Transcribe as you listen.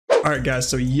Alright guys,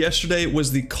 so yesterday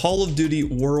was the Call of Duty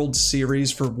World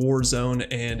Series for Warzone,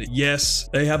 and yes,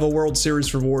 they have a World Series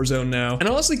for Warzone now. And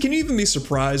honestly, can you even be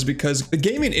surprised? Because the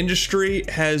gaming industry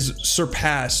has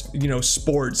surpassed, you know,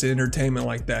 sports and entertainment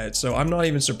like that. So I'm not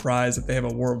even surprised that they have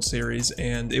a World Series,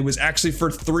 and it was actually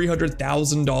for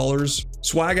 $300,000.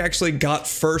 Swagg actually got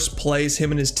first place,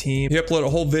 him and his team. He uploaded a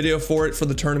whole video for it for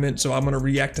the tournament, so I'm gonna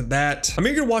react to that. I'm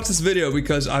eager to watch this video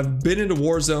because I've been into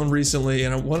Warzone recently,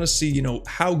 and I want to see, you know,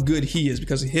 how good he is,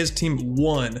 because his team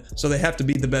won, so they have to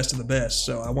be the best of the best.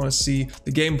 So I want to see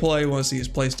the gameplay, I want to see his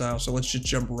play style, so let's just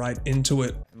jump right into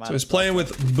it. So he's playing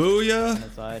with Booyah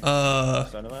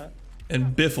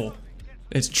and Biffle.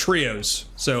 It's trios,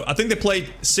 so I think they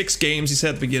played 6 games, he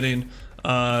said at the beginning.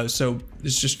 So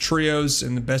it's just trios,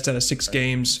 and the best out of 6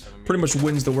 games pretty much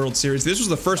wins the World Series. This was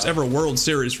the first ever World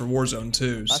Series for Warzone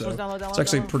too, so it's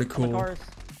actually pretty cool.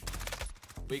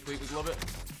 Weak, love it.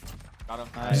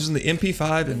 He's using the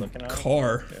MP5 and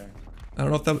car. I don't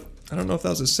know if that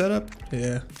was a setup.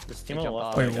 Yeah.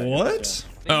 Wait, what?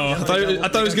 Oh, I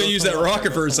thought he was gonna use that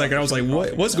rocket for a second. I was like,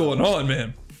 what's going on,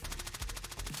 man?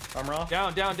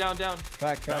 Down.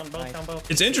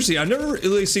 It's interesting. I never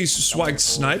really see Swagg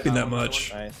sniping that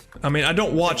much. I mean, I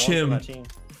don't watch him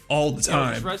all the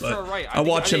time, but I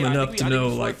watch him enough to know,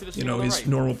 like, you know, his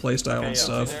normal playstyle and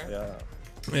stuff.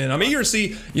 And I'm eager to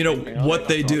see, you know, what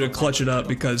they do to clutch it up,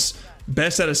 because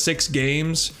best out of 6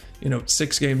 games, you know,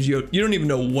 6 games, you don't even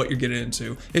know what you're getting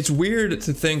into. It's weird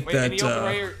to think that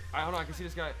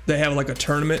they have like a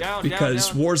tournament, because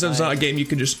Warzone's not a game you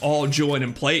can just all join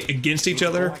and play against each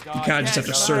other. You kind of just have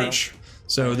to search.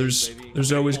 So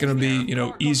there's always going to be, you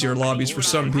know, easier lobbies for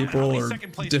some people or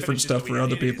different stuff for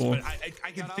other people.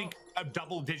 I can think of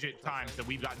double-digit times that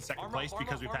we've gotten second place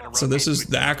because we've had a. So this is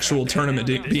the actual tournament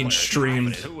being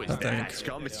streamed, I think. It's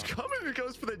coming. It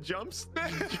goes for the jump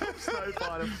snipe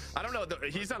on him. I don't know.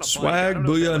 He's not a Swagg,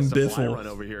 Booyah, and Biffle.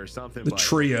 Over here or something, the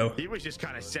trio. He was just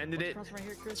kind of sending it.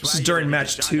 This is during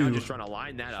match 2. Just trying to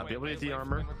line that up. Be able to hit the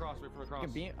armor.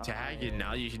 Tag it.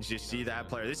 Now you can just see that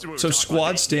player. This is what so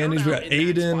squad standings. We got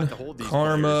Aiden,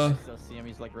 Karma,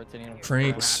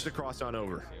 Pranks,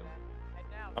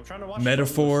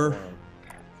 Metaphor,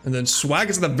 and then Swagg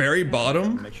is at the very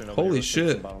bottom. Holy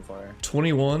shit!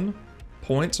 21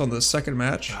 points on the second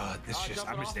match. I'm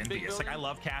just envious. Like, I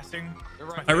love casting.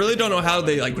 I really don't know how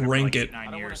they like rank it.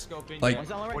 Like,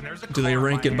 do they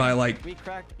rank it by like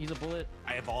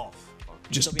I evolve.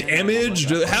 Just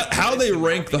damage? How they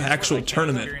rank the actual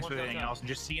tournament?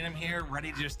 Just seeing him here,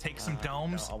 ready to just take some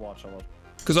domes. I'll watch.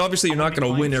 Because obviously you're not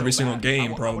going to win every single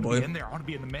game, probably. I want to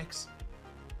be in the mix.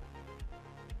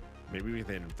 Maybe we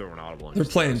can throw an audible. They're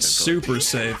playing super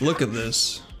safe. Look at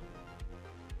this.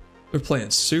 They're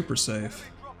playing super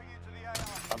safe.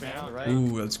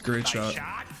 Ooh, that's a great shot.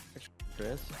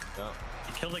 Chris?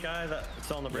 You killed the guy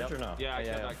that's on the bridge or no? Yeah,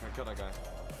 I killed that guy.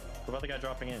 What about the guy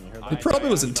dropping in? You heard It probably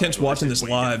was intense watching this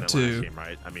live too,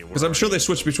 because I'm sure they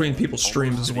switch between people's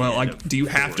streams as well. Like, do you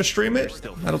have to stream it?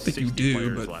 I don't think you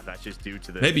do, but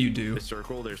maybe you do.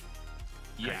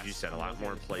 Yeah, you said a lot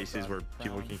more places where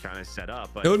people can kind of set up.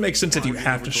 But it would make sense if you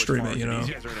have to stream it, you know,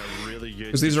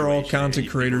 because these are all content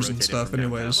creators and stuff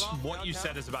anyways. What you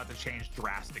said is about to change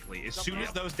drastically. As soon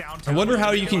as those I wonder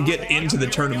how you can get into the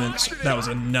tournaments. That was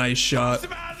a nice shot.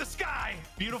 Out of the sky.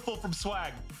 Beautiful from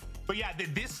Swagg. But yeah,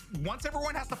 this once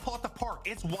everyone has to pull out the park,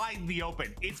 it's widely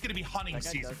open. It's gonna be hunting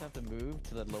season. Have to move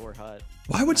to the lower hut.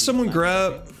 Why would someone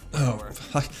grab? Oh,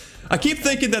 I keep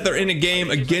thinking that they're in a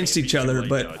game against each other,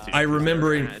 but I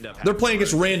remembering they're playing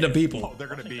against random people,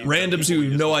 randoms who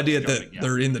have no idea that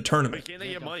they're in the tournament.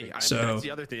 So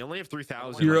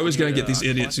you're always gonna get these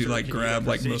idiots who like grab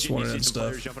like most wanted and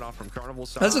stuff.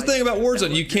 That's the thing about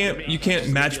Warzone. You can't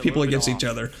match people against each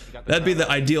other. That'd be the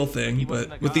ideal thing,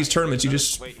 but with these tournaments, you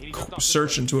just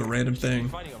search into a random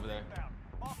thing.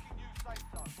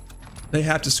 They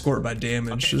have to score it by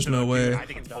damage. There's no way.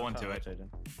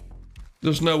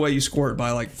 There's no way you score it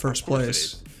by like first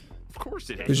place. Of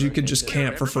course it is. Because you could just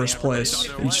camp for first place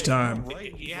each time.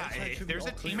 Yeah, if there's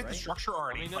a team at the structure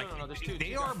already. Like,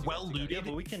 they are well looted. Yeah,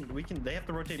 but we can. They have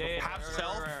to rotate.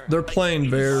 They're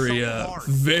playing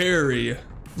very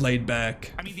laid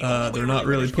back. They're not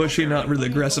really pushing, not really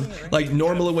aggressive. Like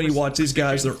normally when you watch these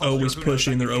guys, they're always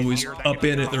pushing, they're always up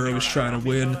in it, they're always trying to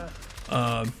win.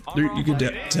 You can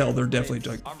tell they're definitely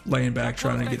like laying back,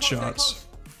 trying to get shots.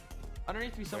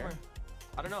 Underneath me somewhere.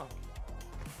 I don't know.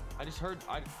 I just heard.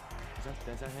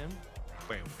 Is that him?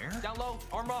 Wait, where? Down low.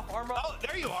 Arm off. Oh,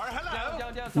 there you are. Hello.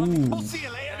 Down. Ooh. We'll see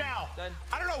you later now.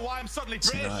 I don't know why I'm suddenly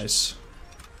British. Nice.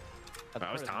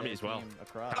 That was Tommy as well.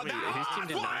 Tommy, his team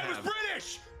did not have. I was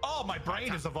British. Oh, my brain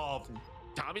has evolved.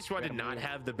 Tommy Squad did not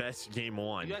have the best game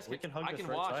one. You guys We can hug I this can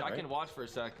right watch. side, I right? can watch for a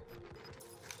sec.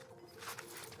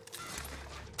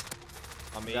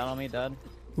 On me. Down on me, dead.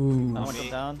 Ooh, I want to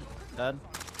down. Dead.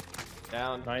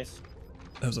 Down. Nice.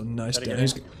 that was a nice Gotta down.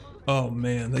 get He's- Oh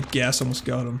man, that gas almost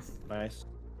got him. Nice.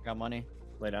 Got money.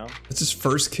 Lay down. It's his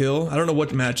first kill. I don't know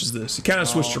what match is this. He kind of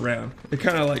switched around. It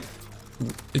kind of like,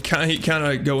 he kind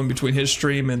of go in between his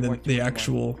stream and then the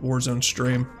actual Warzone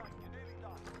stream.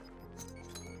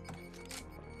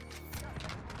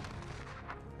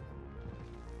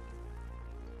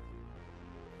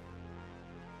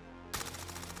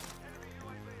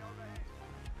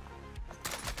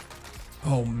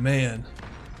 Oh man.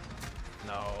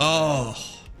 No.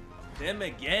 Oh, Them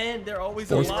again. They're always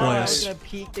Fourth alive. place. Gonna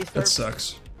peek. They that start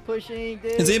sucks. pushing.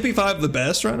 Dude. Is the MP5 the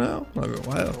best right now? Oh,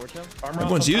 wow. Torch him. Armor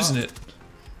Everyone's off on using top. it.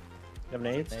 You have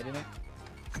nades? Nading it.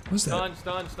 What's that?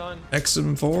 Stun.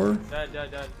 XM4? Dead.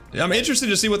 Yeah, I'm interested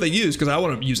to see what they use because I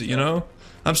want to use it, you know?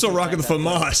 I'm still rocking the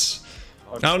FAMAS.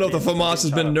 I don't know if the FAMAS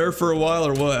has been nerfed for a while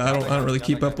or what. I don't really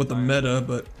keep up with the meta,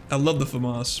 but I love the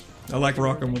FAMAS. I like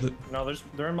rocking with it. No,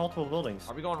 they're in multiple buildings.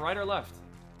 Are we going right or left?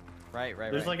 Right.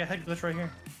 There's like a head glitch right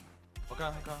here. Okay.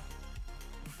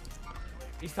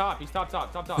 He's top.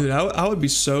 Dude, I would be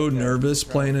so nervous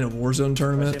playing in a Warzone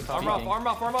tournament. Arm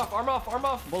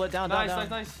off. Bullet down.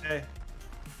 Nice. Hey.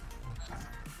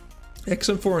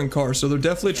 XM4 and car, so they're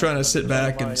definitely trying to sit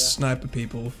back yeah. and snipe at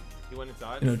people. He went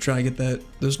inside. You know, try and get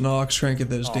those knocks, try and get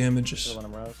those Oh, damages. should've let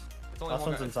him rose. It's only Last one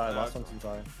one's guy. inside. Last one's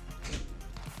inside.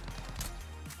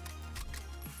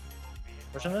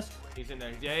 Pushing this? He's in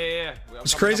there. Yeah.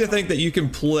 It's crazy to think that you can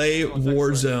play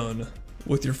Warzone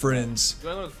with your friends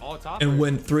and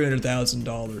win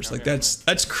 $300,000. Like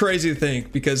that's crazy to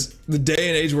think because the day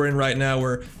and age we're in right now,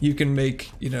 where you can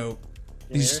make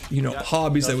these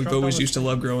hobbies that we've always used to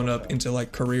love growing up into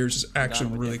like careers is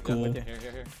actually really cool. Here.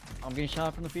 I'm getting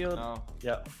shot from the field. No,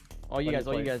 Yeah. All you guys.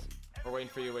 we're waiting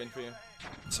for you.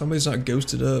 Somebody's not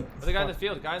ghosted up. But the guy in the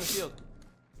field. Come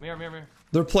here.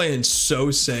 They're playing so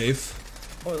safe.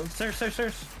 Oh,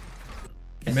 stairs.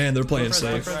 Man, they're playing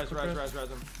safe. Res him.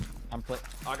 I'm play.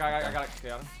 I got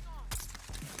him.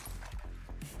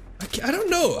 I don't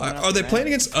know. Are they playing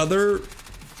against other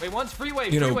Wait, one's freeway.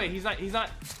 You know, Freeway. He's not.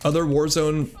 other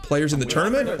Warzone players in the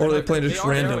tournament, or are they playing just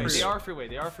randoms?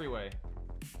 They are freeway.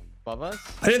 Above us.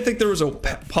 I didn't think there was a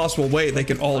possible way they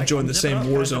could all join the same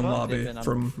Warzone lobby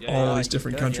from all these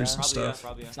different countries and stuff.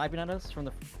 Probably. Sniping at us from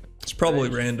the. It's probably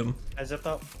random. I zipped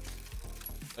up.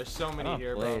 There's so many Oh,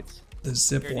 here, bro. blades. The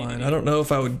zip line. I don't know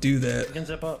if I would do You that. can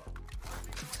zip up.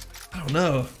 I don't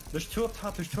know. There's two up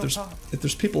top. If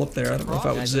there's people up there, I don't know if I Can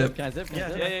I would zip? zip. Can I zip? Can I Yeah,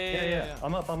 zip? Yeah.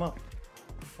 I'm up.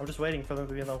 I'm just waiting for them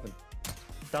to be in the open.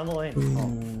 Down the lane.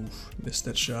 Ooh, missed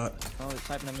that shot. Oh, they're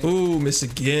sniping at me. Ooh, miss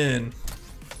again.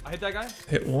 I hit that guy.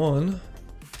 Hit one.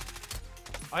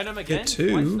 I hit him again. Hit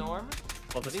two. Twice, no armor.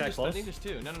 Well, this I guy think close. there's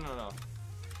two. No.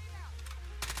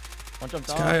 One jumped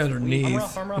This off. guy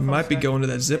underneath. I'm rough, He might be I'm going to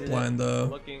that zip line though.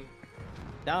 Looking.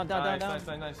 Down. Nice.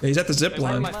 Yeah, he's at the zip Hey,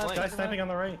 where am line. I? Guy sniping on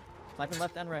the right. Sniping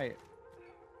left and right.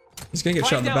 He's gonna get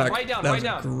shot in the down, back. right down, That right was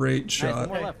down. a great Nice, shot. one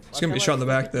more Hey, left. He's gonna get shot in the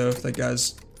back though if that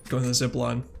guy's going to the zip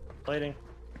line. Plating.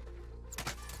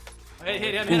 Hey,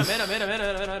 hit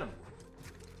him.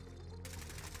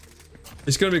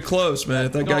 It's gonna be close, man.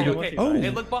 If that guy Go, goes, okay. oh, Hey,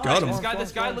 look got behind. him.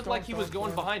 This guy looked like he was Storm,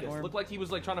 going behind us. storm. Looked like he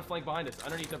was like trying to flank behind us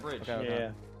underneath the bridge. Okay.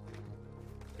 Yeah.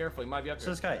 Careful, he might be up So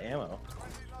here. this guy ammo.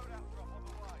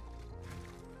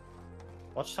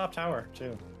 Watch top tower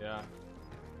too. Yeah.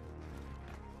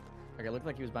 Okay, it looked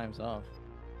like he was by himself.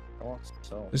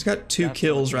 So. He's got 2 That's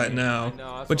kills what I'm right saying. now, I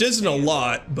know, that's which what I'm isn't a saying,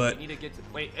 lot, but We need to get to.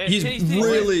 Wait, he's titties,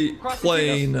 really Cross the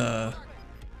playing, titties.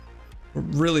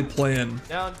 really playing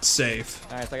Down. safe.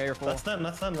 All right, so I got your full. That's them.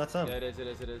 Yeah, it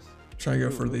is. Try to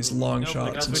go for these long Nope,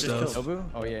 shots guys, and we just stuff. Nobu?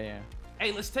 Oh yeah.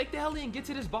 Hey, let's take the heli and get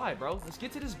to this buy, bro. Let's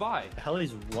get to this buy.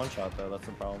 Heli's one shot though. That's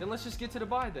the Then problem. let's just get to the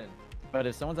buy then. But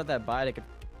if someone's at that buy, they could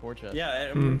torch us.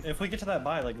 Yeah. If we get to that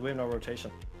buy, like we have no rotation.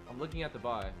 I'm looking at the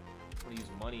buy. I'm gonna use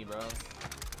money, bro.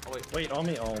 Oh wait, Wait on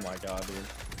me. Oh my god,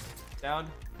 dude. down.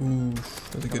 Ooh,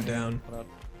 really good down.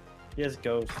 He has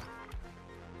ghost.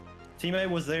 Teammate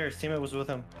was there. His teammate was with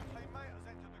him.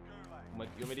 I'm like,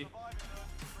 you want me to?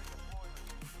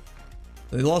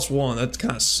 They lost one. That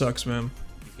kind of sucks, man.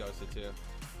 He's ghosted too.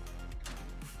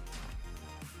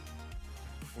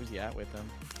 Where's he at with them?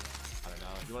 I don't know.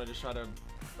 You want to just try to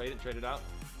trade it out?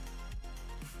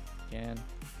 Can.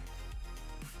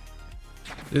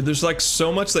 Dude, there's like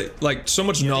so much so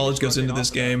much knowledge goes into this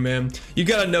game, man. You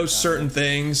gotta know certain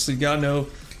things. You gotta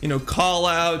know, call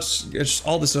outs, just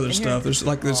all this other stuff. There's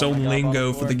like this Oh my own God,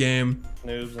 lingo bottom for the floor. game.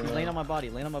 Noobs and He's laying on my body.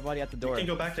 Laying on my body at the You door. can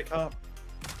go back to cop.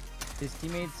 His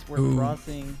teammates were Ooh.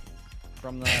 crossing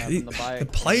from the bike. The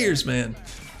players, man.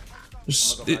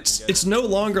 It's no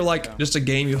longer like just a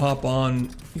game you hop on,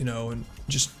 you know, and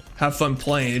just have fun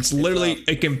playing. It's literally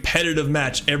a competitive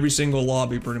match every single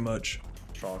lobby, pretty much.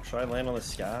 Should I land on the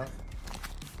scav?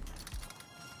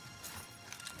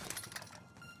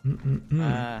 You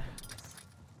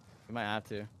might have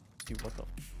to. Dude, what the?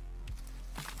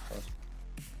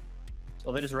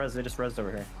 Oh, they just rezzed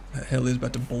over here. That hell is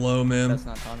about to blow, man. That's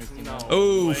not Tommy's team. No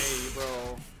Oof. way,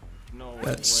 bro. No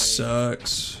That way.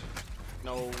 sucks.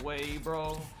 No way,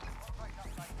 bro.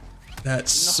 That No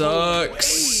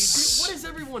sucks. way, dude, what is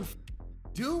everyone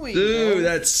doing, Dude, bro?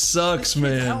 that sucks, This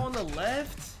kid's man. out on the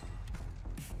left.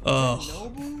 Oh,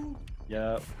 Nobu?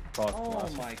 Yeah. Fuck. Oh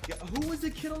my god. Who was the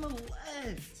kid on the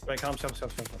left? Wait, come.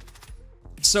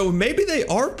 so maybe they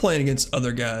are playing against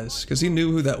other guys because he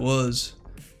knew who that was.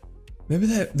 Maybe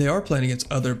they are playing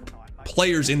against other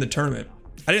players in the tournament.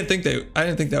 I didn't think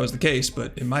that was the case,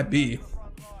 but it might be.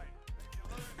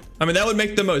 I mean, that would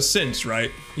make the most sense,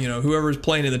 right? You know, whoever's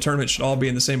playing in the tournament should all be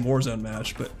in the same Warzone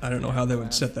match, but I don't know how they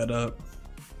would set that up.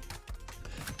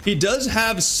 He does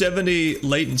have 70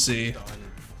 latency.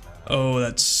 Oh,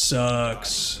 that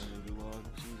sucks.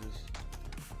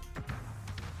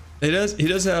 He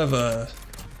does have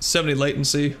 70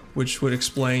 latency, which would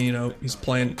explain, you know, he's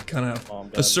playing kind of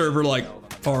a server like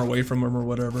far away from him or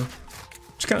whatever.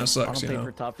 Which kind of I sucks, don't you think know.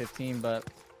 for top 15, but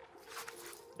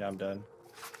Yeah, I'm done.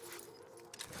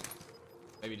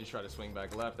 Maybe just try to swing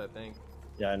back left, I think.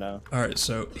 Yeah, I know. All right,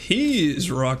 so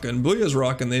he's rocking, Booyah's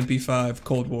rocking the MP5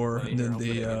 Cold War and then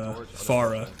the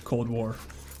Farah Cold War.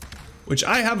 Which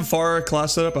I have a Farah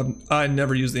class setup. I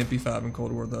never used the MP5 in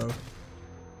Cold War though.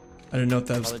 I didn't know if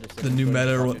that was the new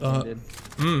meta or whatnot.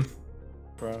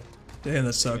 Bro. Damn,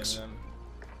 that sucks.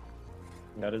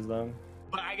 That is them.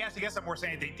 But I guess I'm more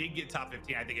saying if they did get top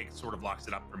 15, I think it sort of locks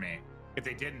it up for me. If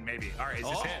they didn't, maybe. All right, is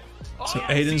this it? So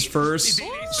Aiden's first,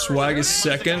 Swagg is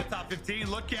second. Top 15.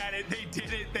 Look at it. They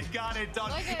did it. They got it done.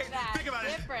 Look at that Think about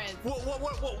difference. it.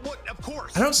 What? Of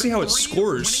course. I don't see The how it three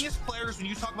scores. Winningest players when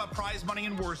you talk about prize money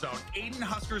in Warzone, Aiden,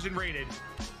 Huskers, and Rated,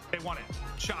 they won it.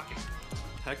 Shocking.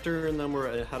 Hector and them were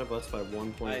ahead of us by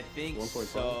 1 point. I think 1.5.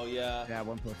 so, yeah. yeah,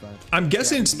 1.5. I'm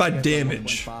guessing it's by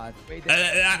damage. I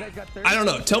don't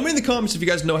know. Tell me in the comments if you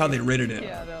guys know how they rated it.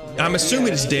 I'm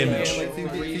assuming it's damage.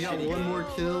 He got one more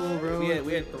kill, bro.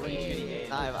 We had 3.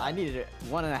 I needed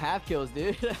 1.5 kills,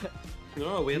 dude.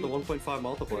 No, we had the 1.5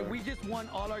 multiplier. We just won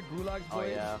all our gulags, Oh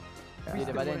boys. yeah. Dude,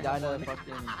 if I didn't die to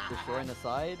fucking destroying the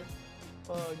side.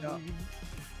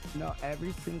 No,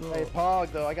 every single. Hey,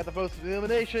 Pog, though, I got the most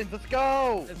eliminations. Let's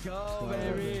go! Let's go,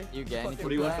 baby. You get anything What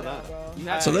do you want for for that?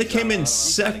 that? So they came in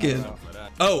second.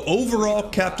 Oh, overall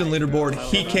captain leaderboard,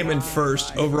 he came in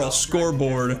first. Overall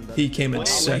scoreboard, he came in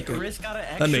second. Chris got an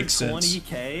extra That makes sense.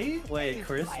 20K? Wait,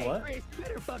 Chris, what? Chris, you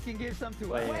better fucking give some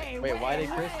to us. Wait, why did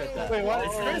Chris get that? Wait, why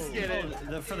did Chris get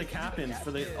it? For the captains,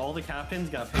 all the captains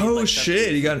got paid. Oh like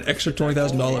shit, he got an extra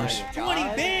 $20,000. 20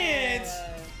 bands!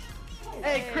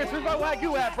 Hey, Chris, where's my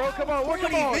Wagyu at, bro? Come on,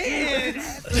 come on!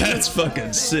 That's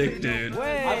fucking sick, dude.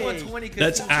 I won 20.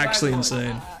 That's actually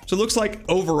insane. So it looks like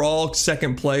overall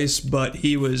second place, but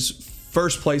he was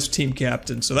first place team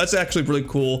captain. So that's actually really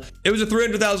cool. It was a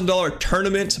 $300,000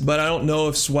 tournament, but I don't know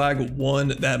if Swagg won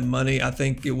that money. I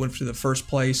think it went to the first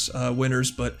place winners,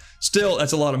 but still,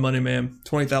 that's a lot of money, man.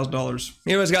 $20,000.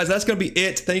 Anyways, guys, that's going to be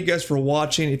it. Thank you guys for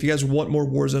watching. If you guys want more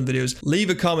Warzone videos,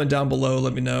 leave a comment down below.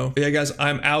 Let me know. But yeah, guys,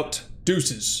 I'm out.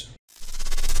 Deuces.